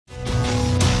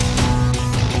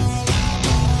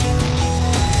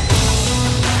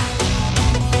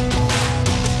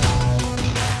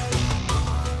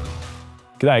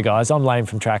G'day guys, I'm Lane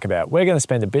from Trackabout. We're going to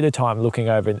spend a bit of time looking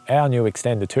over our new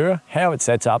Extenda Tourer, how it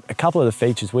sets up, a couple of the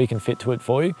features we can fit to it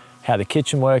for you, how the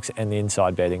kitchen works and the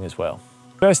inside bedding as well.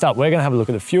 First up, we're going to have a look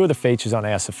at a few of the features on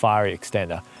our Safari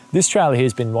Extender. This trailer here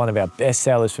has been one of our best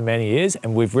sellers for many years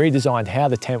and we've redesigned how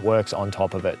the tent works on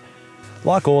top of it.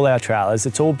 Like all our trailers,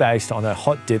 it's all based on a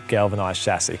hot dip galvanised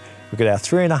chassis. We've got our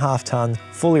 3.5 tonne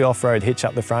fully off-road hitch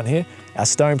up the front here, our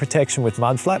stone protection with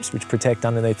mud flaps which protect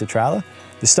underneath the trailer.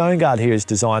 The stone guard here is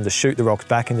designed to shoot the rocks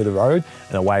back into the road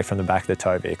and away from the back of the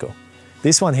tow vehicle.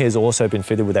 This one here has also been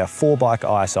fitted with our 4-bike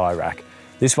ISI rack.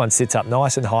 This one sits up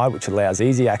nice and high which allows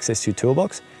easy access to your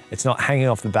toolbox. It's not hanging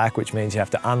off the back which means you have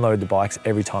to unload the bikes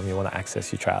every time you want to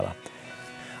access your trailer.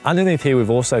 Underneath here we've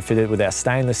also fitted with our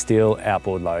stainless steel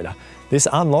outboard loader. This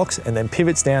unlocks and then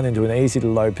pivots down into an easy to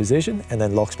load position and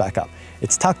then locks back up.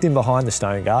 It's tucked in behind the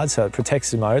stone guard so it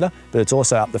protects the motor, but it's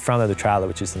also up the front of the trailer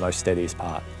which is the most steadiest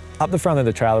part. Up the front of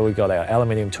the trailer we've got our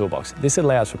aluminium toolbox. This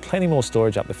allows for plenty more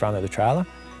storage up the front of the trailer,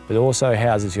 but it also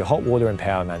houses your hot water and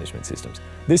power management systems.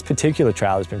 This particular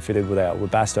trailer has been fitted with our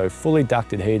Webasto fully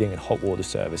ducted heating and hot water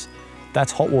service.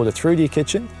 That's hot water through to your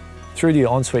kitchen, through to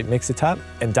your ensuite mixer tap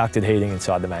and ducted heating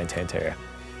inside the main tent area.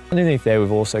 Underneath there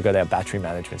we've also got our battery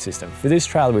management system. For this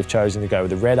trailer we've chosen to go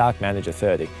with the Red Arc Manager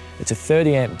 30. It's a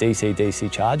 30 amp DC-DC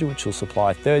charger which will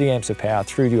supply 30 amps of power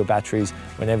through to your batteries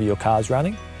whenever your car's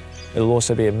running. It'll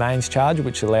also be a mains charger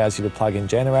which allows you to plug in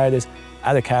generators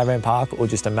at a caravan park or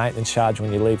just a maintenance charge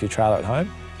when you leave your trailer at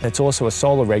home. And it's also a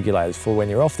solar regulator for when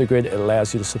you're off the grid. It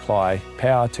allows you to supply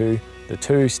power to the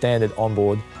 2 standard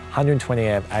onboard 120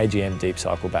 amp AGM deep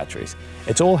cycle batteries.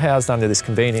 It's all housed under this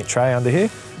convenient tray under here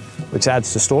which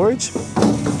adds to storage.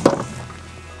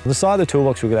 On the side of the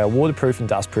toolbox we've got our waterproof and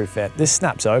dustproof vent. This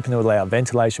snaps open to allow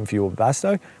ventilation for your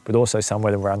Webasto but also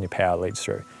somewhere to run your power leads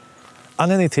through.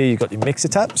 Underneath here you've got your mixer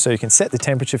tap so you can set the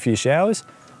temperature for your showers,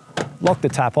 lock the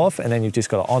tap off and then you've just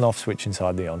got an on-off switch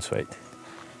inside the ensuite.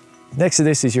 Next to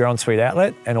this is your ensuite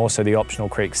outlet and also the optional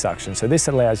creek suction. So this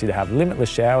allows you to have limitless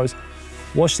showers,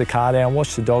 wash the car down,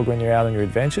 wash the dog when you're out on your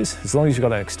adventures. As long as you've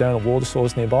got an external water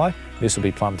source nearby, this will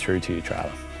be plumbed through to your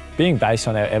trailer. Being based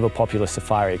on our ever popular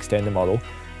Safari Extender model,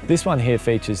 this one here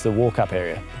features the walk-up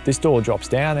area. This door drops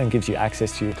down and gives you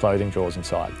access to your clothing drawers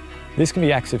inside. This can be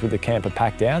accessed with the camper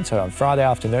packed down, so on Friday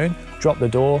afternoon, drop the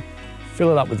door,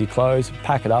 fill it up with your clothes,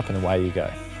 pack it up and away you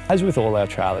go. As with all our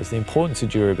trailers, the importance of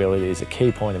durability is a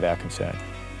key point of our concern.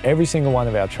 Every single one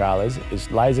of our trailers is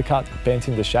laser cut, bent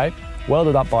into shape,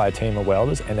 welded up by a team of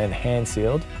welders and then hand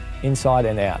sealed inside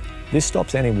and out. This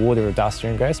stops any water or dust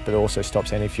ingress but also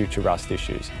stops any future rust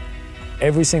issues.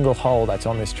 Every single hole that's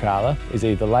on this trailer is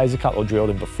either laser cut or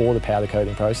drilled in before the powder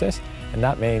coating process, and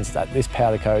that means that this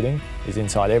powder coating is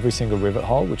inside every single rivet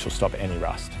hole which will stop any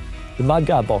rust. The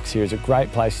mudguard box here is a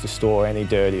great place to store any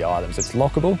dirty items. It's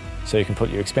lockable so you can put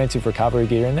your expensive recovery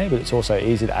gear in there, but it's also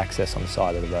easy to access on the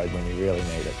side of the road when you really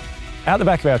need it. Out the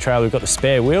back of our trailer we've got the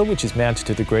spare wheel which is mounted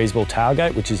to the greaseball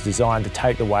tailgate which is designed to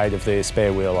take the weight of the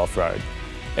spare wheel off-road.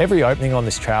 Every opening on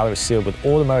this trailer is sealed with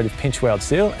automotive pinch weld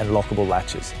seal and lockable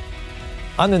latches.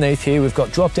 Underneath here we've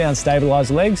got drop-down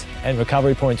stabiliser legs and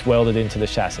recovery points welded into the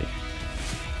chassis.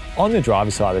 On the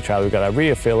driver's side of the trailer we've got a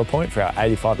rear filler point for our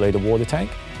 85 litre water tank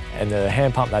and the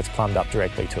hand pump that's plumbed up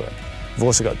directly to it. We've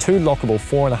also got 2 lockable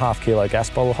 4.5 kilo gas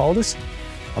bottle holders,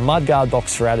 a mudguard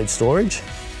box for added storage.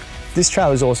 This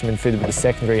trailer has also been fitted with a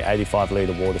secondary 85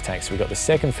 litre water tank, so we've got the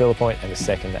second filler point and the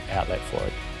second outlet for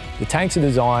it. The tanks are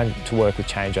designed to work with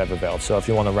changeover valves, so if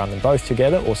you want to run them both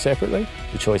together or separately,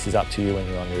 the choice is up to you when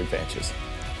you're on your adventures.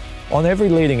 On every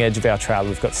leading edge of our trailer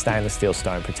we've got stainless steel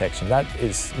stone protection. That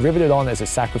is riveted on as a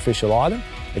sacrificial item.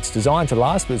 It's designed to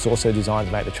last but it's also designed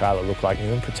to make the trailer look like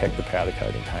new and protect the powder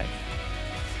coating paint.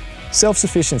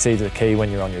 Self-sufficiency is the key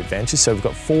when you're on your adventures, so we've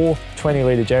got 4 20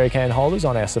 litre jerry can holders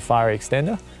on our Safari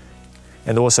Extender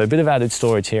and also a bit of added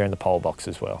storage here in the pole box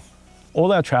as well.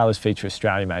 All our trailers feature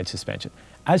Australian-made suspension.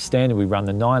 As standard, we run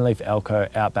the 9-leaf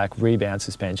Elco Outback Rebound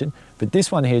suspension, but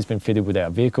this one here has been fitted with our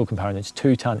Vehicle Components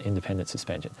 2-tonne independent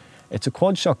suspension. It's a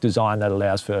quad shock design that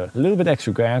allows for a little bit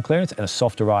extra ground clearance and a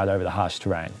softer ride over the harsh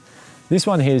terrain. This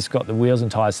one here has got the wheels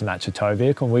and tyres to match the tow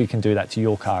vehicle, and we can do that to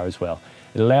your car as well.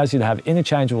 It allows you to have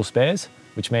interchangeable spares,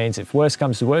 which means if worse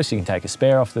comes to worse, you can take a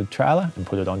spare off the trailer and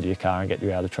put it onto your car and get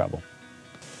you out of trouble.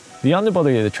 The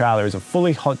underbody of the trailer is a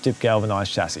fully hot dip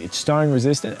galvanised chassis. It's stone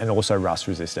resistant and also rust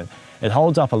resistant. It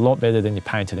holds up a lot better than your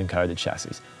painted and coated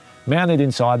chassis. Mounted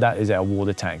inside that is our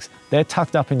water tanks. They're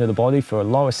tucked up into the body for a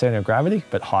lower centre of gravity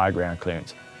but higher ground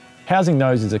clearance. Housing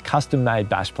those is a custom-made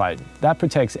bash plate. That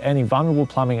protects any vulnerable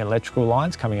plumbing and electrical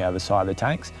lines coming out of the side of the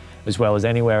tanks, as well as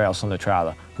anywhere else on the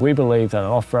trailer. We believe that an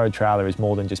off-road trailer is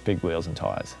more than just big wheels and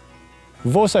tyres.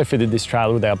 We've also fitted this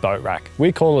trailer with our boat rack.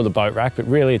 We call it a boat rack, but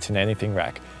really it's an anything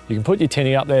rack. You can put your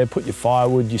tinny up there, put your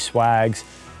firewood, your swags,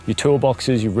 your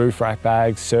toolboxes, your roof rack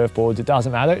bags, surfboards, it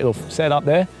doesn't matter. It'll set up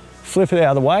there, flip it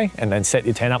out of the way, and then set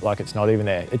your tent up like it's not even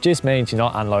there. It just means you're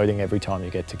not unloading every time you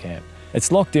get to camp.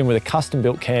 It's locked in with a custom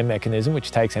built cam mechanism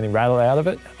which takes any rattle out of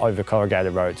it over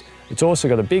corrugated roads. It's also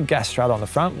got a big gas strut on the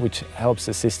front which helps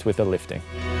assist with the lifting.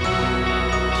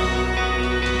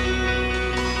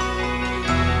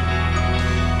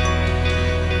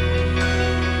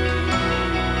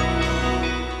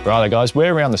 Righto guys,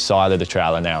 we're around the side of the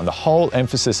trailer now, and the whole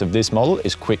emphasis of this model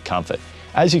is quick comfort.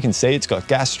 As you can see, it's got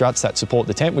gas struts that support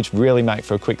the tent, which really make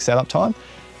for a quick setup time.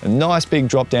 A nice big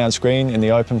drop-down screen in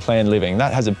the open plan living.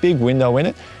 That has a big window in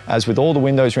it. As with all the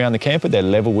windows around the camper, they're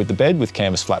level with the bed with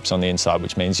canvas flaps on the inside,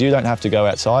 which means you don't have to go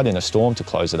outside in a storm to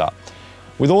close it up.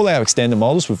 With all our extended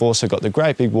models, we've also got the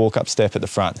great big walk-up step at the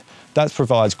front. That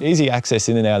provides easy access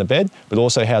in and out of bed, but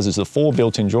also houses the 4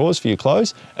 built-in drawers for your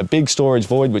clothes, a big storage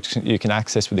void which you can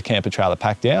access with the camper trailer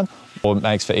packed down, or it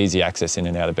makes for easy access in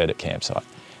and out of bed at campsite.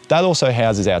 That also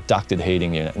houses our ducted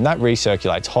heating unit, and that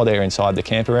recirculates hot air inside the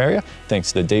camper area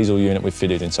thanks to the diesel unit we've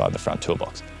fitted inside the front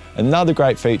toolbox. Another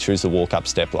great feature is the walk-up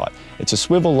step light. It's a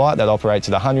swivel light that operates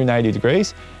at 180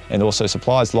 degrees and also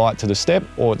supplies light to the step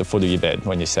or at the foot of your bed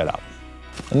when you're set up.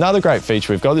 Another great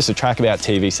feature we've got is the Trackabout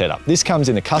TV setup. This comes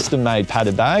in a custom-made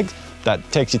padded bag that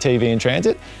protects your TV in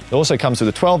transit. It also comes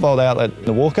with a 12-volt outlet in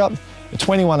the walk-up, a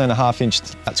 21.5-inch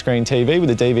touchscreen TV with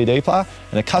a DVD player,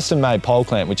 and a custom-made pole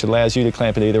clamp which allows you to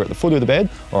clamp it either at the foot of the bed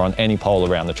or on any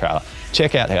pole around the trailer.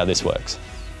 Check out how this works.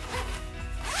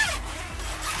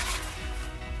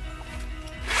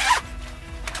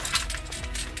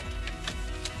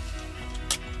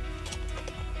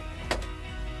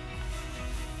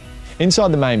 Inside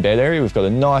the main bed area, we've got a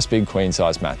nice big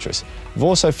queen-size mattress. We've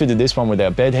also fitted this one with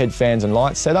our bed head fans and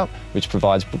lights setup, which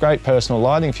provides great personal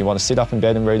lighting if you want to sit up in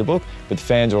bed and read a book, but the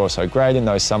fans are also great in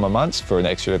those summer months for an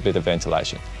extra bit of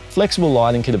ventilation. Flexible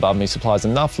lighting kit above me supplies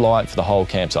enough light for the whole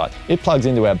campsite. It plugs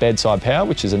into our bedside power,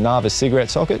 which is a Narva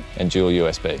cigarette socket and dual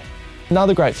USB.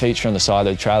 Another great feature on the side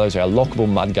of the trailer is our lockable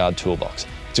mudguard toolbox.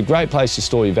 It's a great place to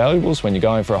store your valuables when you're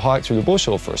going for a hike through the bush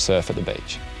or for a surf at the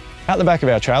beach. Out the back of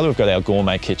our trailer, we've got our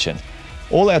gourmet kitchen.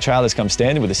 All our trailers come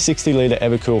standard with a 60-litre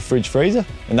Evercool fridge freezer,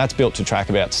 and that's built to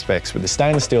Trackabout specs with the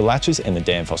stainless steel latches and the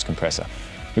Danfoss compressor.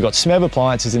 We've got SMEV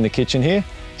appliances in the kitchen here.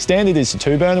 Standard is the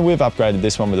 2-burner. We've upgraded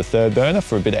this one with a 3rd burner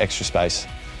for a bit of extra space.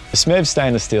 The SMEV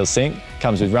stainless steel sink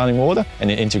comes with running water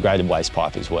and an integrated waste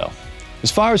pipe as well.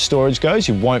 As far as storage goes,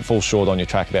 you won't fall short on your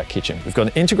Trackabout kitchen. We've got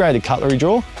an integrated cutlery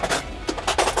drawer,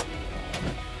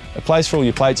 a place for all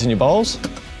your plates and your bowls,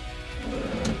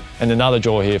 and another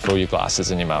drawer here for all your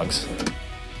glasses and your mugs.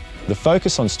 The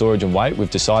focus on storage and weight, we've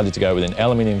decided to go with an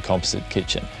aluminium composite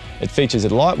kitchen. It features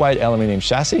a lightweight aluminium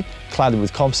chassis cladded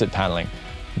with composite panelling.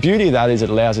 The beauty of that is it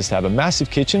allows us to have a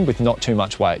massive kitchen with not too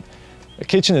much weight. A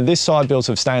kitchen of this side built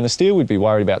of stainless steel would be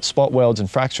worried about spot welds and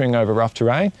fracturing over rough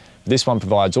terrain. This one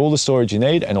provides all the storage you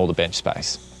need and all the bench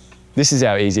space. This is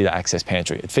our easy to access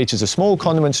pantry. It features a small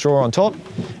condiment strawer on top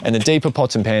and a deeper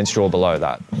pots and pans strawer below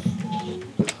that.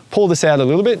 Pull this out a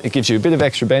little bit, it gives you a bit of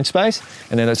extra bench space,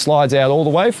 and then it slides out all the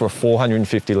way for a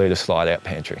 450-litre slide-out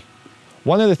pantry.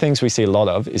 One of the things we see a lot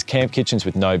of is camp kitchens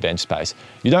with no bench space.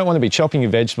 You don't want to be chopping your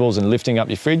vegetables and lifting up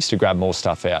your fridge to grab more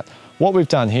stuff out. What we've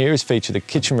done here is feature the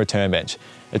kitchen return bench.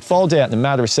 It folds out in a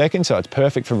matter of seconds, so it's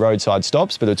perfect for roadside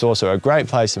stops, but it's also a great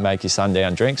place to make your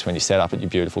sundown drinks when you set up at your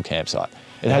beautiful campsite.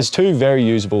 It has 2 very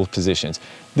usable positions.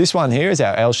 This one here is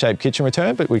our L-shaped kitchen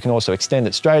return, but we can also extend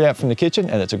it straight out from the kitchen,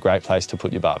 and it's a great place to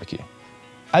put your barbecue.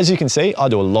 As you can see, I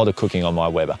do a lot of cooking on my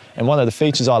Weber, and one of the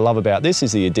features I love about this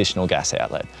is the additional gas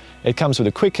outlet. It comes with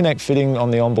a quick connect fitting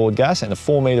on the onboard gas and a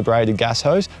 4-metre braided gas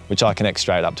hose, which I connect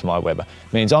straight up to my Weber.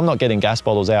 It means I'm not getting gas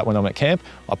bottles out when I'm at camp.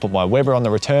 I put my Weber on the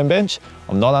return bench.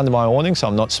 I'm not under my awning, so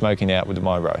I'm not smoking out with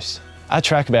my roast. At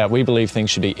Trackabout, we believe things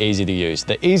should be easy to use.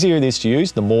 The easier it is to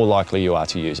use, the more likely you are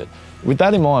to use it. With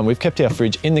that in mind, we've kept our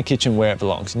fridge in the kitchen where it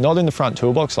belongs, not in the front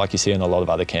toolbox like you see in a lot of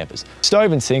other campers.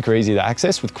 Stove and sink are easy to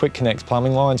access with quick connect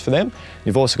plumbing lines for them.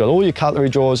 You've also got all your cutlery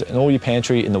drawers and all your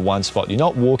pantry in the one spot. You're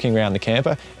not walking around the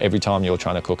camper every time you're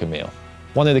trying to cook a meal.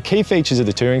 One of the key features of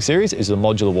the touring series is the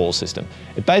modular wall system.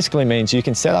 It basically means you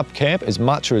can set up camp as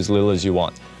much or as little as you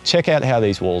want. Check out how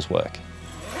these walls work.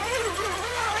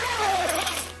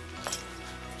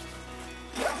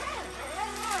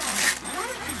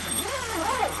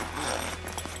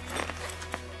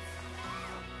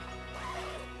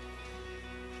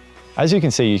 As you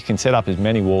can see, you can set up as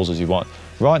many walls as you want.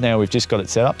 Right now, we've just got it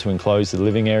set up to enclose the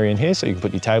living area in here so you can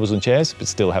put your tables and chairs, but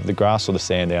still have the grass or the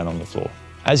sand down on the floor.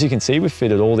 As you can see, we've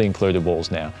fitted all the included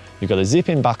walls now. You've got a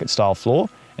zip-in bucket style floor,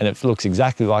 and it looks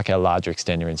exactly like our larger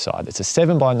extender inside. It's a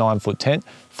 7 by 9 foot tent,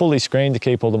 fully screened to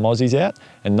keep all the mozzies out,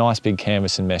 and nice big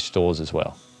canvas and mesh doors as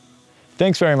well.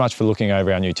 Thanks very much for looking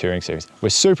over our new touring series. We're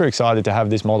super excited to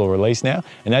have this model released now,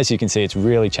 and as you can see, it's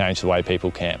really changed the way people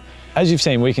camp. As you've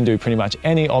seen, we can do pretty much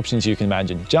any options you can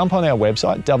imagine. Jump on our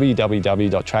website,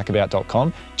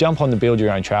 www.trackabout.com, jump on the build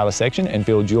your own trailer section and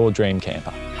build your dream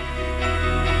camper.